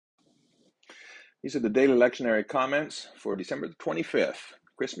These are the daily lectionary comments for December the 25th,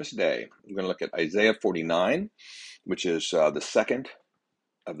 Christmas Day. We're going to look at Isaiah 49, which is the second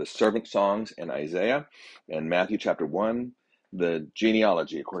of the servant songs in Isaiah, and Matthew chapter 1, the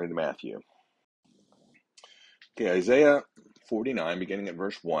genealogy according to Matthew. Okay, Isaiah 49, beginning at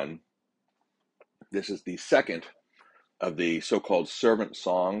verse 1. This is the second of the so-called servant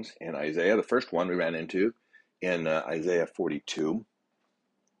songs in Isaiah. The first one we ran into in Isaiah 42.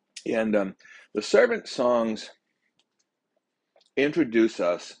 And the servant songs introduce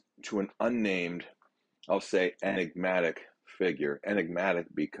us to an unnamed, I'll say, enigmatic figure. Enigmatic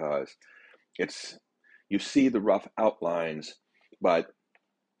because you see the rough outlines, but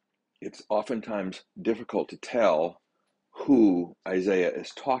it's oftentimes difficult to tell who Isaiah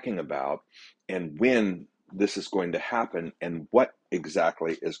is talking about and when this is going to happen and what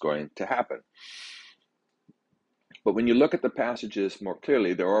exactly is going to happen. But when you look at the passages more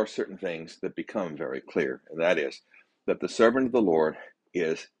clearly, there are certain things that become very clear, and that is that the servant of the Lord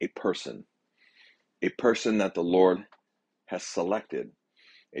is a person that the Lord has selected,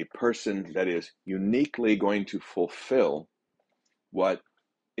 a person that is uniquely going to fulfill what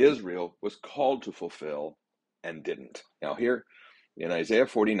Israel was called to fulfill and didn't. Now here in Isaiah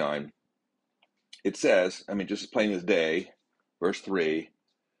 49, it says, just as plain as day, verse 3,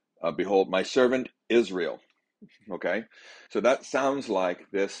 behold, my servant Israel. Okay, so that sounds like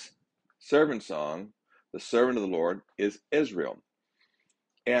this servant song, the servant of the Lord is Israel.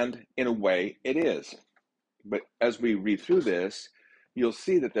 And in a way, it is. But as we read through this, you'll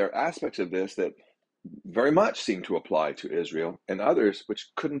see that there are aspects of this that very much seem to apply to Israel and others which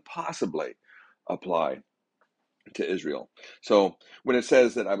couldn't possibly apply to Israel. So when it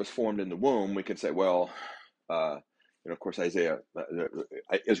says that I was formed in the womb, we could say, well, of course,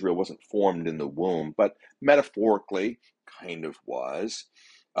 Israel wasn't formed in the womb, but metaphorically kind of was.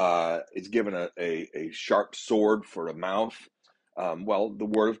 It's given a sharp sword for a mouth. The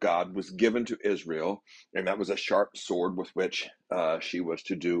word of God was given to Israel, and that was a sharp sword with which she was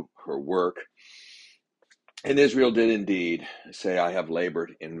to do her work. And Israel did indeed say, I have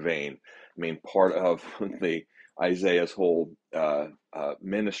labored in vain. Part of the Isaiah's whole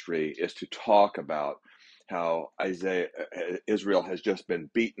ministry is to talk about how Israel has just been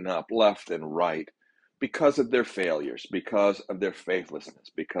beaten up left and right because of their failures, because of their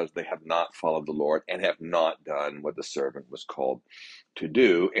faithlessness, because they have not followed the Lord and have not done what the servant was called to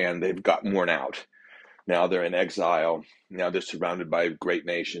do, and they've got worn out. Now they're in exile. Now they're surrounded by great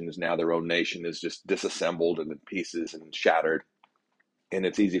nations. Now their own nation is just disassembled and in pieces and shattered. And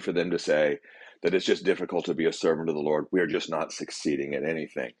it's easy for them to say that it's just difficult to be a servant of the Lord. We are just not succeeding at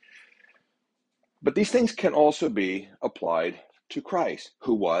anything. But these things can also be applied to Christ,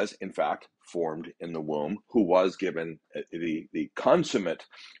 who was, in fact, formed in the womb, who was given the consummate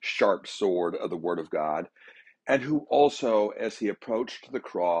sharp sword of the Word of God, and who also, as he approached the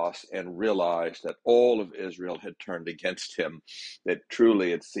cross and realized that all of Israel had turned against him, that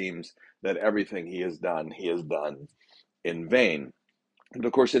truly it seems that everything he has done in vain. But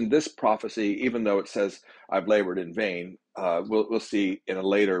of course, in this prophecy, even though it says, I've labored in vain, we'll see in a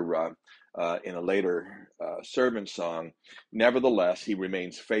later servant song, nevertheless, he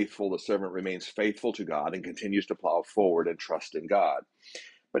remains faithful. The servant remains faithful to God and continues to plow forward and trust in God.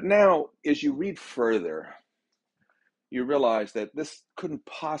 But now, as you read further, you realize that this couldn't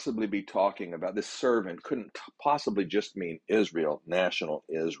possibly be talking about, this servant couldn't possibly just mean Israel, national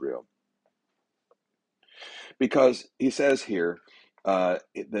Israel. Because he says here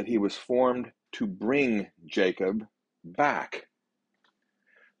that he was formed to bring Jacob back.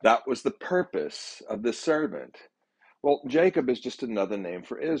 That was the purpose of the servant. Well, Jacob is just another name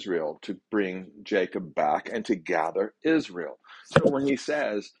for Israel, to bring Jacob back and to gather Israel. So when he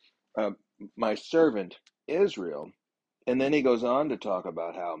says, my servant Israel, and then he goes on to talk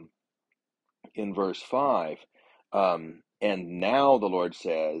about how in verse 5, and now the Lord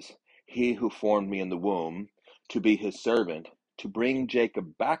says, he who formed me in the womb to be his servant, to bring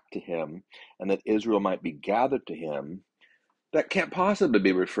Jacob back to him, and that Israel might be gathered to him. That can't possibly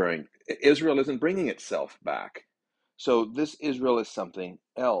be referring. Israel isn't bringing itself back. So this Israel is something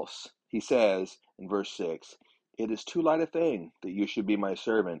else. He says in verse 6, it is too light a thing that you should be my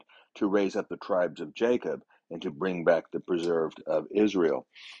servant to raise up the tribes of Jacob and to bring back the preserved of Israel.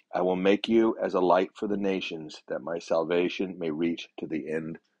 I will make you as a light for the nations, that my salvation may reach to the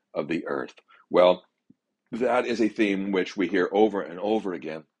end of the earth. Well, that is a theme which we hear over and over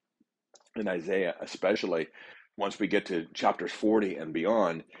again in Isaiah, especially once we get to chapters 40 and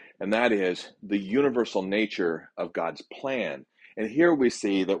beyond, and that is the universal nature of God's plan. And here we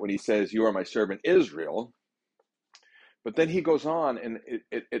see that when he says, you are my servant Israel, But then he goes on, and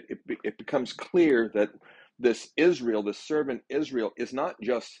it becomes clear that this Israel, this servant Israel, is not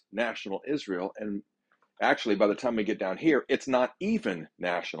just national Israel. And actually, by the time we get down here, it's not even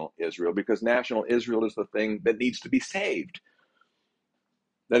national Israel, because national Israel is the thing that needs to be saved.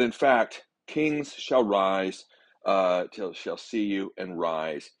 That in fact, kings shall rise, shall see you and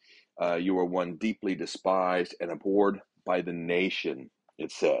rise. You are one deeply despised and abhorred by the nation,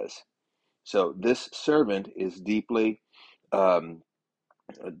 it says. So this servant is deeply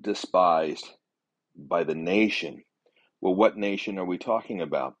despised by the nation. Well, what nation are we talking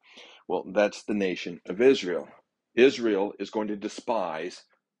about? Well, that's the nation of Israel. Israel is going to despise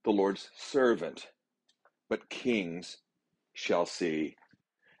the Lord's servant, but kings shall see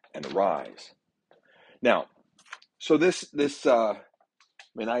and arise. Now, so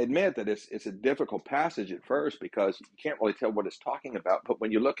I admit that it's a difficult passage at first because you can't really tell what it's talking about. But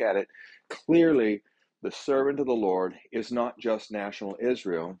when you look at it, clearly the servant of the Lord is not just national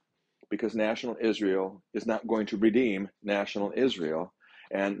Israel, because national Israel is not going to redeem national Israel,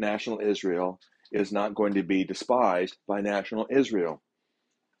 and national Israel is not going to be despised by national Israel.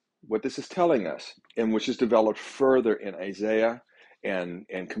 What this is telling us, and which is developed further in Isaiah and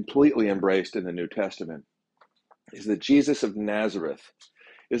completely embraced in the New Testament, is that Jesus of Nazareth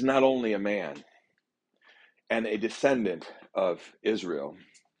is not only a man and a descendant of Israel,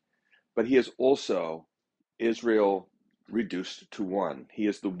 but he is also Israel reduced to one. He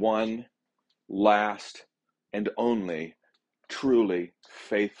is the one, last, and only truly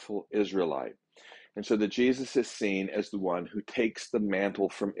faithful Israelite. And so that Jesus is seen as the one who takes the mantle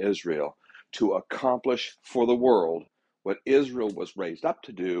from Israel to accomplish for the world what Israel was raised up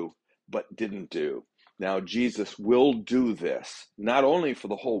to do, but didn't do. Now, Jesus will do this, not only for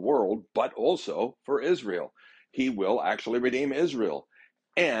the whole world, but also for Israel. He will actually redeem Israel,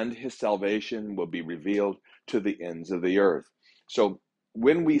 and his salvation will be revealed to the ends of the earth. So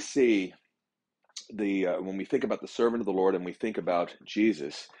when we see when we think about the servant of the Lord and we think about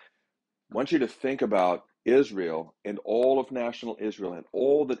Jesus, I want you to think about Israel and all of national Israel and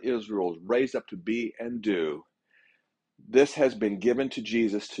all that Israel is raised up to be and do. This has been given to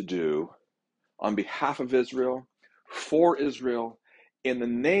Jesus to do on behalf of Israel, for Israel, in the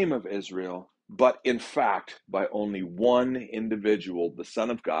name of Israel, but in fact by only one individual, the Son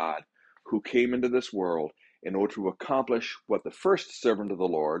of God, who came into this world in order to accomplish what the first servant of the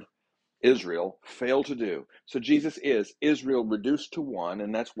Lord, Israel, failed to do. So Jesus is Israel reduced to one,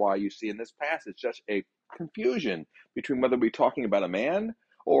 and that's why you see in this passage such a confusion between whether we're talking about a man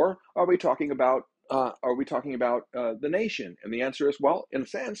or are we talking about the nation? And the answer is, well, in a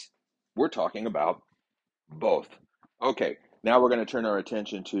sense, we're talking about both. Okay, now we're going to turn our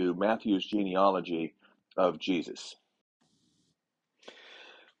attention to Matthew's genealogy of Jesus.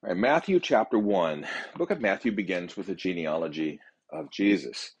 All right, Matthew chapter 1. The book of Matthew begins with a genealogy of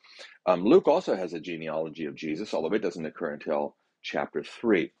Jesus. Luke also has a genealogy of Jesus, although it doesn't occur until chapter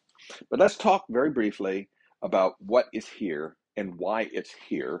 3. But let's talk very briefly about what is here and why it's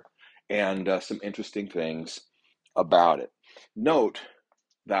here, and some interesting things about it. Note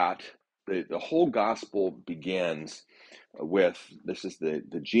that the whole gospel begins with, this is the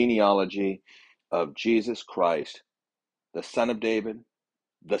genealogy of Jesus Christ, the son of David,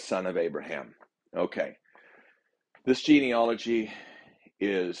 the son of Abraham. Okay, this genealogy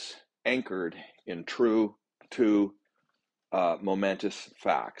is anchored in two momentous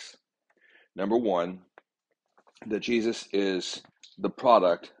facts. Number one, that Jesus is the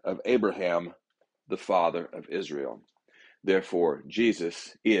product of Abraham, the father of Israel. Therefore,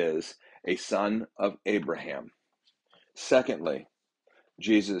 Jesus is a son of Abraham. Secondly,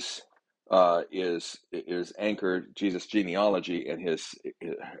 Jesus is anchored, Jesus' genealogy and his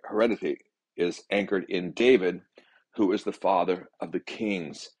heredity is anchored in David, who is the father of the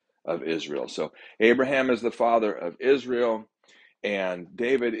kings of Israel. So Abraham is the father of Israel, and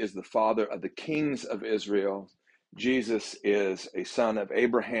David is the father of the kings of Israel. Jesus is a son of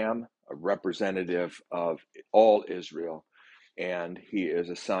Abraham, a representative of all Israel, and he is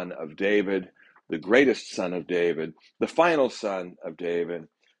a son of David, the greatest son of David, the final son of David,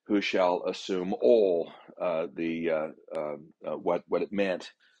 who shall assume all what it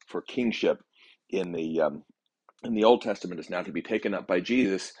meant for kingship in the Old Testament is now to be taken up by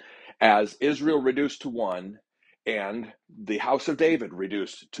Jesus as Israel reduced to one and the house of David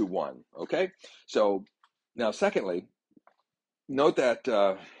reduced to one. Okay, so now secondly, note that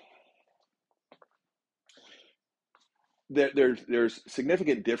there's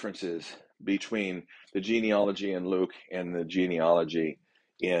significant differences between the genealogy in Luke and the genealogy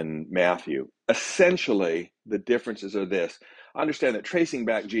in Matthew. Essentially, the differences are this. understand that tracing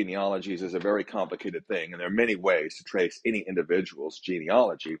back genealogies is a very complicated thing, and there are many ways to trace any individual's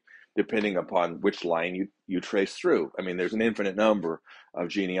genealogy, depending upon which line you trace through. I mean, there's an infinite number of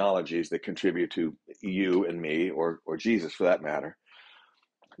genealogies that contribute to you and me, or Jesus for that matter.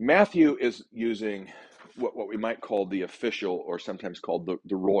 Matthew is using what we might call the official, or sometimes called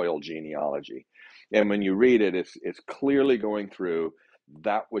the royal genealogy. And when you read it, it's clearly going through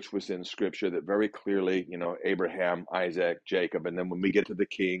that which was in Scripture, that very clearly, Abraham, Isaac, Jacob, and then when we get to the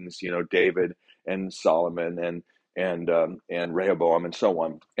kings, David and Solomon and Rehoboam and so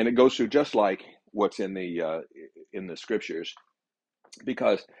on. And it goes through just like what's in the Scriptures,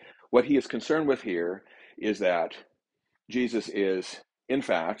 because what he is concerned with here is that Jesus is, in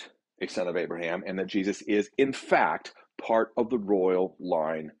fact, a son of Abraham, and that Jesus is, in fact, part of the royal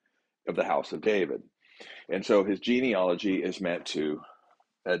line of the house of David. And so his genealogy is meant to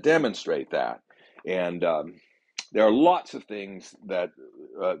demonstrate that. And there are lots of things that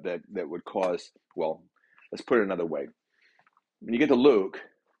would cause, well, let's put it another way. When you get to Luke,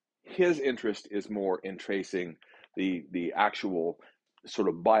 his interest is more in tracing the actual sort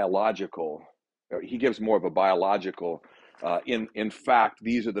of biological, or he gives more of a biological, in fact,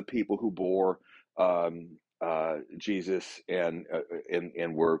 these are the people who bore Jesus and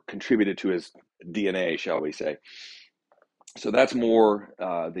were contributed to his DNA, shall we say. So that's more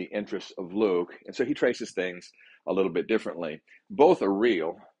the interest of Luke. And so he traces things a little bit differently. Both are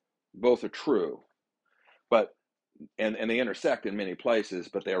real, both are true, but and they intersect in many places,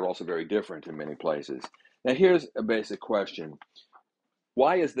 but they are also very different in many places. Now here's a basic question.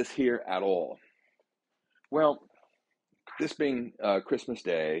 Why is this here at all? Well, this being Christmas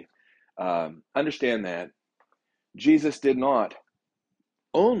Day, understand that Jesus did not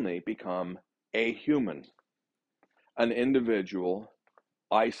only become a human, an individual,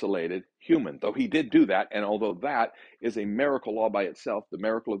 isolated human, though he did do that. And although that is a miracle all by itself, the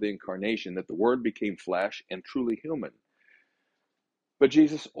miracle of the incarnation, that the Word became flesh and truly human. But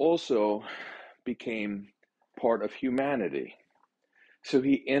Jesus also became part of humanity. So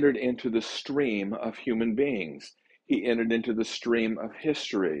he entered into the stream of human beings. He entered into the stream of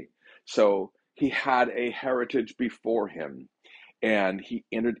history. So he had a heritage before him, and he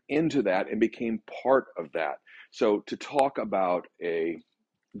entered into that and became part of that. So to talk about a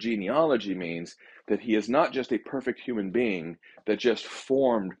genealogy means that he is not just a perfect human being that just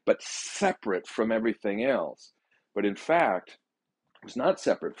formed but separate from everything else, but in fact was not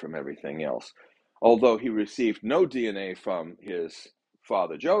separate from everything else. Although he received no DNA from his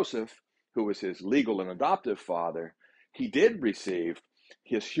father Joseph, who was his legal and adoptive father, he did receive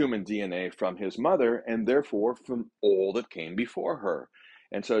his human DNA from his mother, and therefore from all that came before her.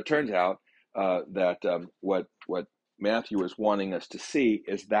 And so it turns out that what Matthew is wanting us to see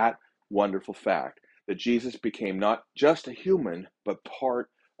is that wonderful fact, that Jesus became not just a human, but part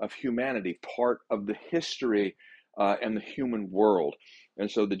of humanity, part of the history and the human world. And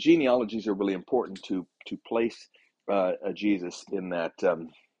so the genealogies are really important to place Jesus in that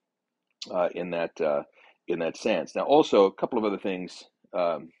sense. Now, also a couple of other things.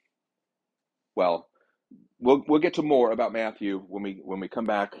 Well, we'll get to more about Matthew when we come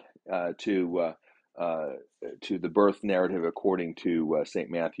back to the birth narrative according to St.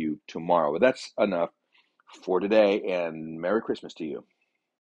 Matthew tomorrow. But that's enough for today, and Merry Christmas to you.